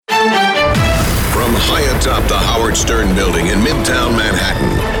atop the Howard Stern building in Midtown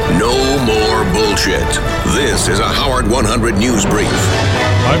Manhattan. No more bullshit. This is a Howard 100 News Brief.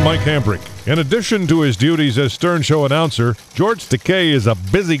 I'm Mike Hambrick. In addition to his duties as Stern Show announcer, George Takei is a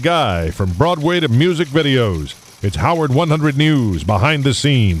busy guy from Broadway to music videos. It's Howard 100 News Behind the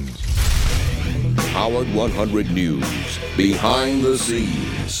Scenes. Howard 100 News Behind the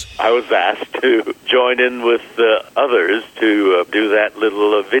Scenes. I was asked to join in with others to do that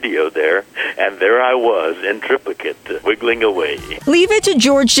little video there, and there I was in triplicate, wiggling away. Leave it to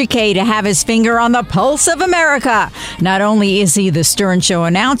George Takei to have his finger on the pulse of America. Not only is he the Stern Show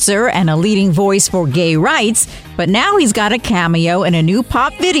announcer and a leading voice for gay rights, but now he's got a cameo in a new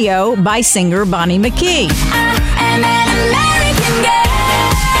pop video by singer Bonnie McKee. I'm an American girl.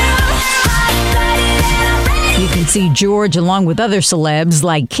 You can see George along with other celebs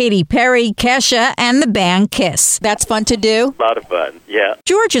like Katy Perry, Kesha, and the band Kiss. That's fun to do. A lot of fun, yeah.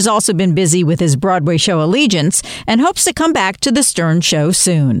 George has also been busy with his Broadway show Allegiance and hopes to come back to the Stern Show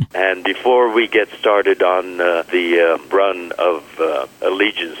soon. And before we get started on the run of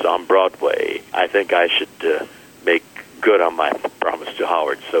Allegiance on Broadway, I think I should make good on my promise to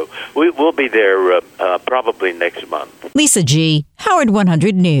Howard. So we'll be there probably next month. Lisa G., Howard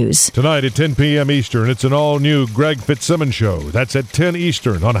 100 News. Tonight at 10 p.m. Eastern, it's an all-new Greg Fitzsimmons show. That's at 10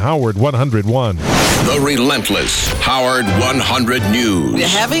 Eastern on Howard 101. The relentless Howard 100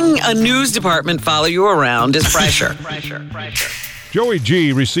 News. Having a news department follow you around is pressure. Joey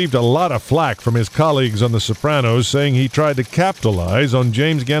G. received a lot of flack from his colleagues on The Sopranos, saying he tried to capitalize on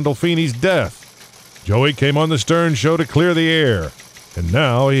James Gandolfini's death. Joey came on the Stern Show to clear the air, and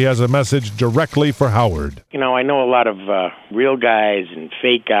now he has a message directly for Howard. You know, I know a lot of real guys and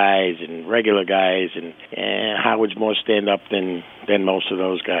fake guys and regular guys, and Howard's more stand-up than most of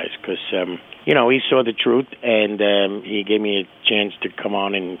those guys because, you know, he saw the truth, and he gave me a chance to come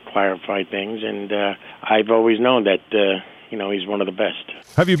on and clarify things, and I've always known that, you know, he's one of the best.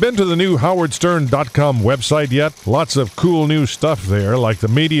 Have you been to the new howardstern.com website yet? Lots of cool new stuff there, like the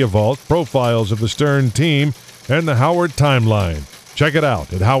Media Vault, profiles of the Stern team, and the Howard Timeline. Check it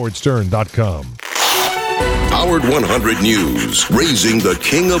out at howardstern.com. Howard 100 News, raising the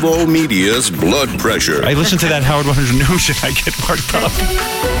king of all media's blood pressure. I listen to that Howard 100 News and I get worked up.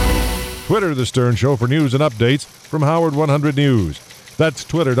 Twitter The Stern Show for news and updates from Howard 100 News. That's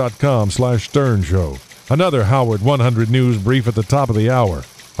twitter.com/Stern Show. Another Howard 100 News brief at the top of the hour,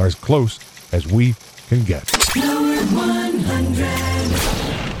 or as close as we can get. Howard 100.